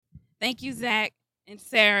Thank you, Zach and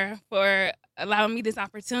Sarah, for allowing me this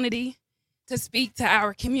opportunity to speak to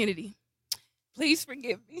our community. Please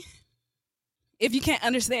forgive me if you can't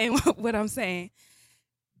understand what I'm saying.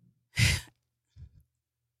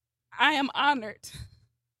 I am honored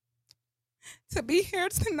to be here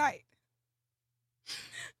tonight.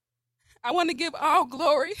 I want to give all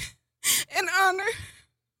glory and honor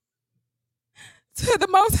to the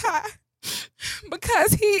Most High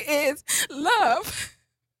because He is love,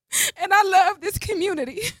 and I love this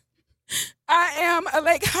community. I am a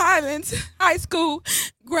Lake Highlands High School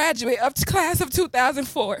graduate of class of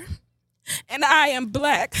 2004, and I am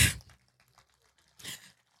Black.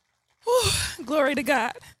 Whew, glory to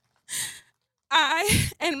God. I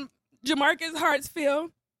and Jamarcus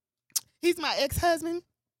Hartsfield, he's my ex-husband,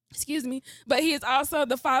 excuse me, but he is also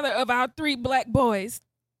the father of our 3 Black boys,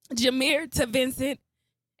 Jameer to Vincent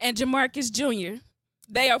and Jamarcus Jr.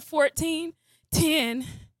 They are 14, 10,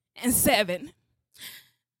 and 7.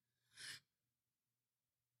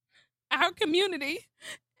 Our community,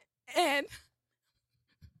 and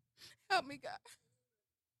help me God,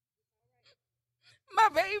 my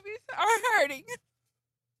babies are hurting,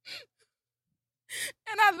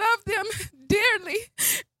 and I love them dearly,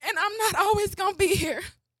 and I'm not always gonna be here.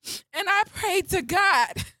 And I pray to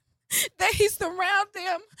God that He surround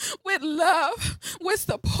them with love, with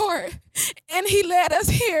support, and He led us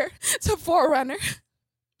here to Forerunner.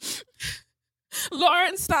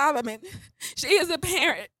 Lauren Solomon, she is a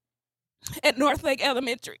parent at Northlake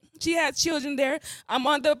Elementary. She has children there. I'm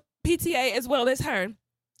on the PTA as well as her.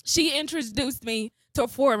 She introduced me to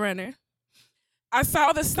Forerunner. I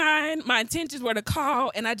saw the sign. My intentions were to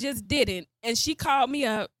call, and I just didn't. And she called me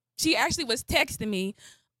up. She actually was texting me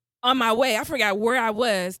on my way. I forgot where I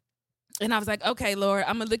was. And I was like, okay, Lord,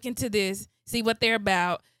 I'm going to look into this, see what they're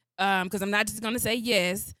about, because I'm not just going to say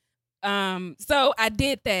yes. So I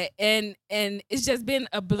did that, and it's just been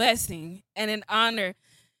a blessing and an honor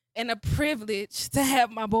and a privilege to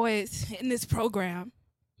have my boys in this program.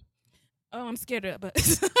 Oh, I'm scared of it.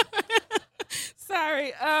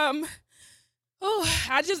 Sorry. I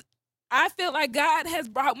feel like God has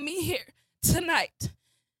brought me here tonight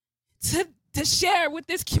to share with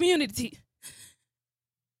this community.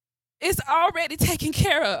 It's already taken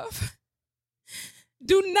care of.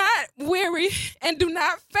 Do not weary and do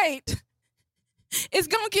not faint. It's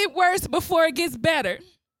going to get worse before it gets better.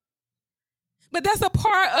 But that's a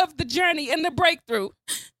part of the journey and the breakthrough.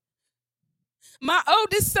 My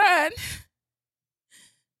oldest son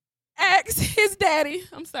asked his daddy,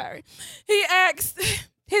 he asked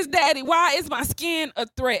his daddy, why is my skin a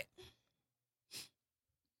threat?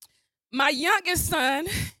 My youngest son,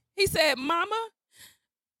 he said, Mama,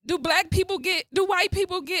 do white people get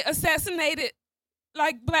assassinated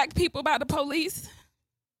like Black people by the police?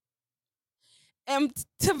 And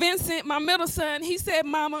to Vincent, my middle son, he said,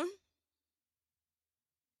 Mama,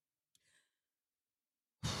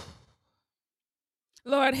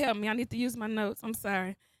 Lord help me, I need to use my notes. I'm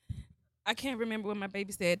sorry. I can't remember what my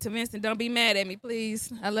baby said. To Vincent, don't be mad at me,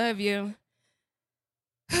 please. I love you.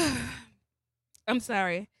 I'm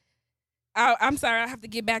sorry. I'm sorry, I have to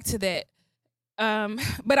get back to that.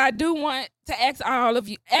 But I do want to ask all of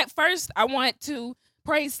you. At first, I want to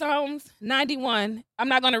pray Psalms 91. I'm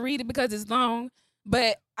not going to read it because it's long,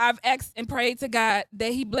 but I've asked and prayed to God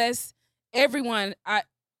that He bless everyone. Let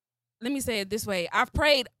me say it this way. I've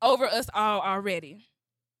prayed over us all already.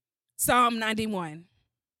 Psalm 91.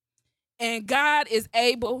 And God is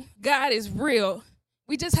able. God is real.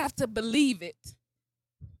 We just have to believe it.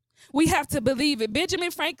 We have to believe it. Benjamin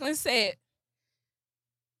Franklin said,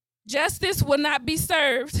 justice will not be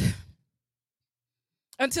served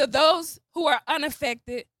until those who are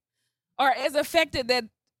unaffected are as affected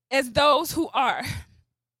as those who are.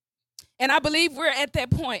 And I believe we're at that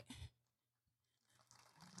point.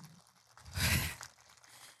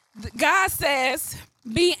 God says,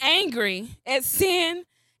 be angry at sin,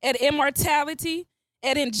 at immortality,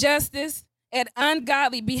 at injustice, at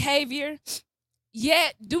ungodly behavior,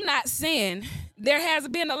 yet do not sin. There has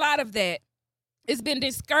been a lot of that. It's been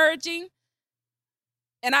discouraging,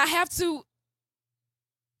 and I have to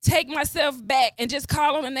take myself back and just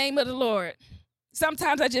call on the name of the Lord.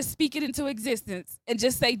 Sometimes I just speak it into existence and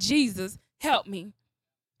just say, Jesus, help me.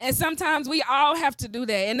 And sometimes we all have to do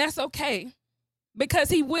that, and that's okay because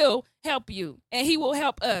He will help you, and He will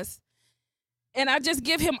help us. And I just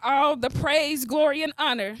give Him all the praise, glory, and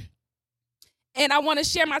honor. And I want to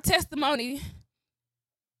share my testimony.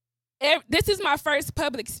 This is my first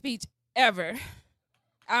public speech ever.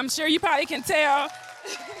 I'm sure you probably can tell.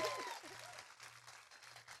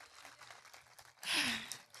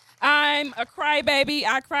 I'm a crybaby.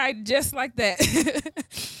 I cried just like that.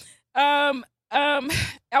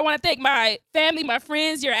 I want to thank my family, my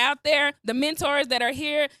friends. You're out there, the mentors that are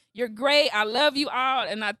here. You're great. I love you all,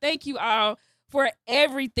 and I thank you all for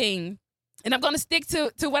everything. And I'm going to stick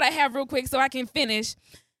to what I have real quick so I can finish.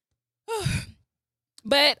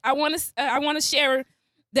 But I want to share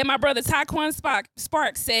that my brother Taquan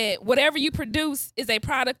Sparks said, whatever you produce is a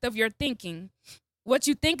product of your thinking. What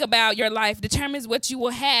you think about your life determines what you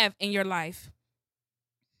will have in your life.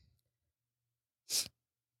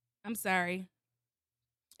 I'm sorry.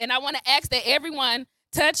 And I want to ask that everyone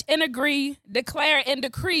touch and agree, declare and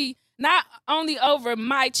decree, not only over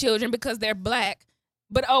my children because they're Black,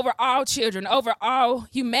 but over all children, over all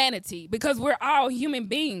humanity, because we're all human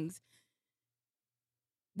beings.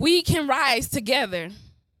 We can rise together.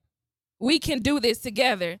 We can do this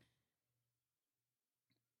together.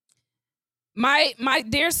 My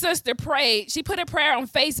dear sister prayed. She put a prayer on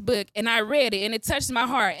Facebook, and I read it, and it touched my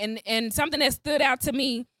heart. And something that stood out to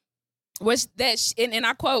me was that, and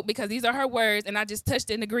I quote, because these are her words, and I just touched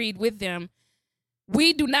and agreed with them.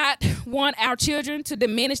 We do not want our children to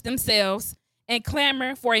diminish themselves and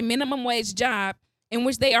clamor for a minimum wage job in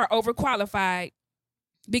which they are overqualified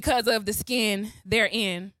because of the skin they're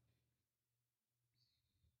in.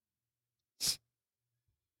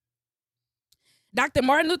 Dr.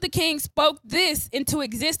 Martin Luther King spoke this into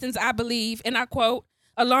existence, I believe, and I quote,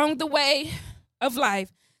 along the way of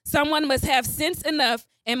life, someone must have sense enough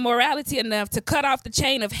and morality enough to cut off the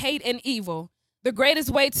chain of hate and evil. The greatest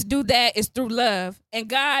way to do that is through love, and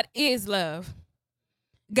God is love.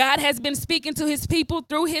 God has been speaking to his people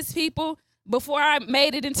through his people before I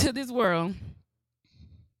made it into this world.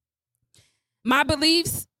 My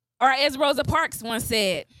beliefs are as Rosa Parks once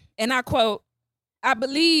said, and I quote, I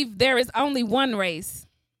believe there is only one race,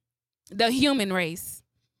 the human race.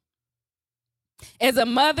 As a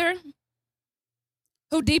mother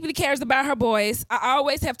who deeply cares about her boys, I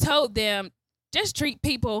always have told them, just treat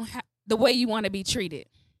people the way you want to be treated.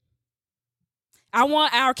 I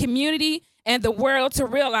want our community and the world to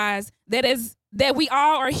realize that we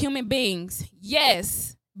all are human beings.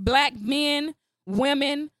 Yes, Black men,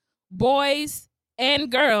 women, boys,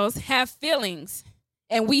 and girls have feelings,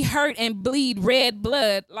 and we hurt and bleed red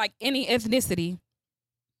blood like any ethnicity.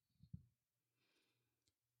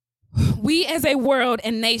 We as a world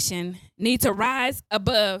and nation need to rise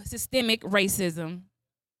above systemic racism.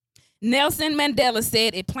 Nelson Mandela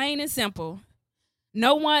said it plain and simple.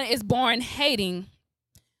 No one is born hating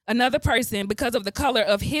another person because of the color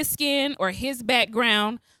of his skin or his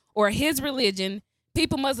background or his religion.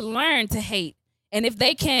 People must learn to hate. And if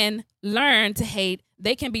they can learn to hate,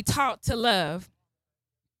 they can be taught to love.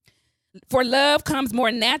 For love comes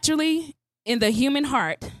more naturally in the human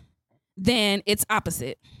heart than its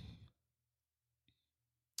opposite.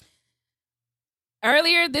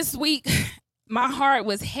 Earlier this week, my heart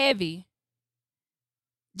was heavy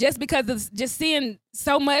just because of just seeing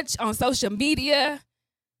so much on social media.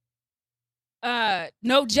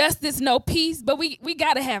 No justice, no peace, but we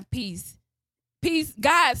got to have peace. Peace,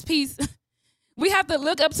 God's peace. We have to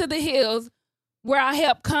look up to the hills where our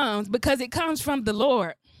help comes because it comes from the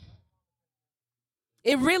Lord.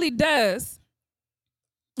 It really does.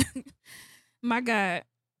 My God.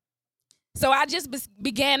 So I just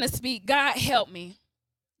began to speak, God help me.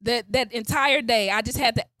 That entire day, I just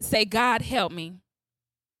had to say, God help me.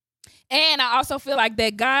 And I also feel like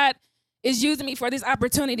that God is using me for this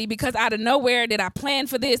opportunity because out of nowhere did I plan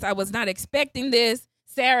for this. I was not expecting this.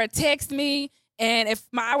 Sarah texted me, and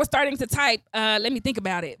I was starting to type, let me think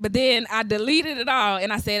about it. But then I deleted it all,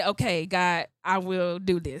 and I said, okay, God, I will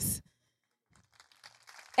do this.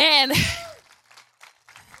 And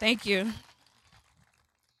thank you.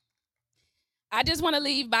 I just want to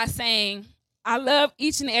leave by saying, I love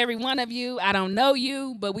each and every one of you. I don't know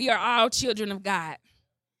you, but we are all children of God.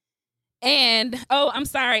 And, I'm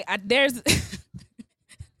sorry, there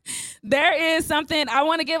is something I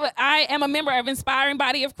want to give. I am a member of Inspiring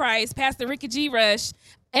Body of Christ, Pastor Ricky G. Rush.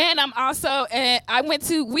 And I'm also,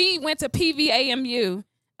 we went to PVAMU.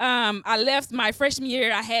 I left my freshman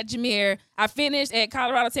year. I had Jameer. I finished at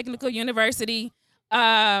Colorado Technical University.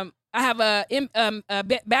 I have a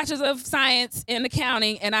bachelor's of science in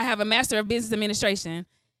accounting, and I have a master of business administration.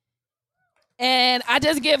 And I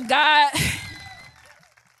just give God,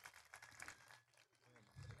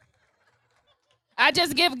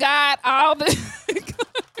 all the,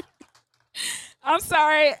 I'm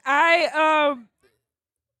sorry.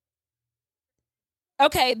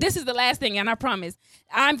 Okay, this is the last thing, and I promise.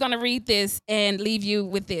 I'm going to read this and leave you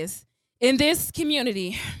with this. In this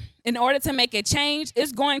community, in order to make a change,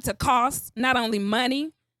 it's going to cost not only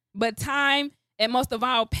money, but time, and most of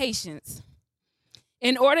all, patience.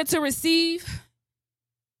 In order to receive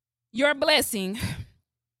your blessing.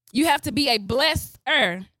 You have to be a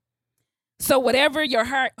blesser. So whatever your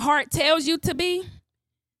heart tells you to be,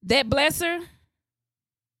 that blesser,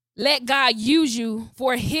 let God use you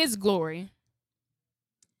for his glory.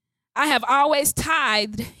 I have always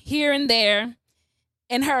tithed here and there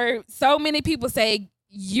and heard so many people say,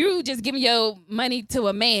 you just giving your money to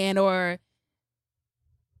a man or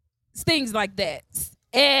things like that.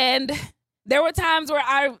 And there were times where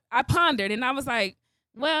I pondered and I was like,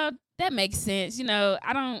 well, that makes sense. I'm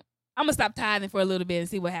going to stop tithing for a little bit and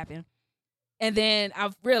see what happens. And then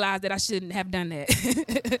I've realized that I shouldn't have done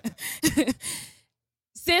that.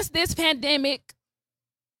 Since this pandemic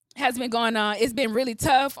has been going on, it's been really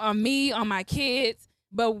tough on me, on my kids.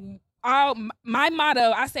 But my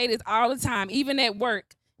motto, I say this all the time, even at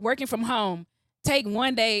work, working from home, take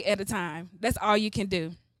one day at a time. That's all you can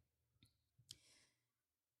do.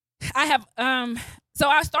 So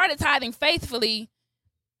I started tithing faithfully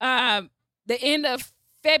the end of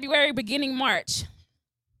February, beginning March.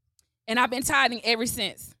 And I've been tithing ever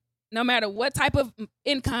since. No matter what type of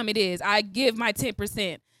income it is, I give my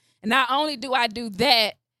 10%. And not only do I do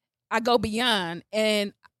that, I go beyond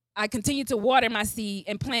and I continue to water my seed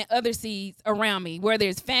and plant other seeds around me, whether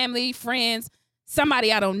it's family, friends,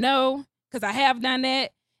 somebody I don't know, because I have done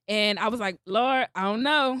that. And I was like, Lord, I don't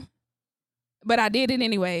know. But I did it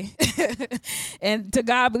anyway. And to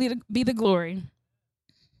God be the glory.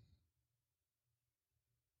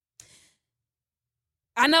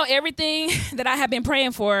 I know everything that I have been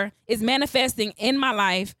praying for is manifesting in my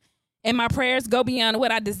life, and my prayers go beyond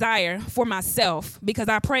what I desire for myself because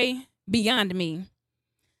I pray beyond me.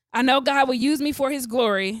 I know God will use me for his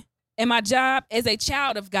glory, and my job as a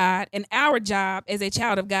child of God, and our job as a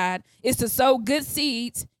child of God, is to sow good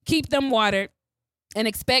seeds, keep them watered, and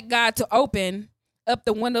expect God to open up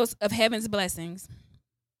the windows of heaven's blessings.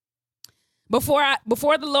 Before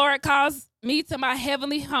the Lord calls me to my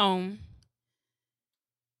heavenly home,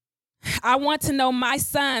 I want to know my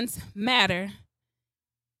sons matter.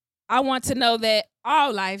 I want to know that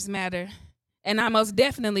all lives matter. And I most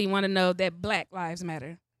definitely want to know that Black lives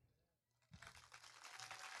matter.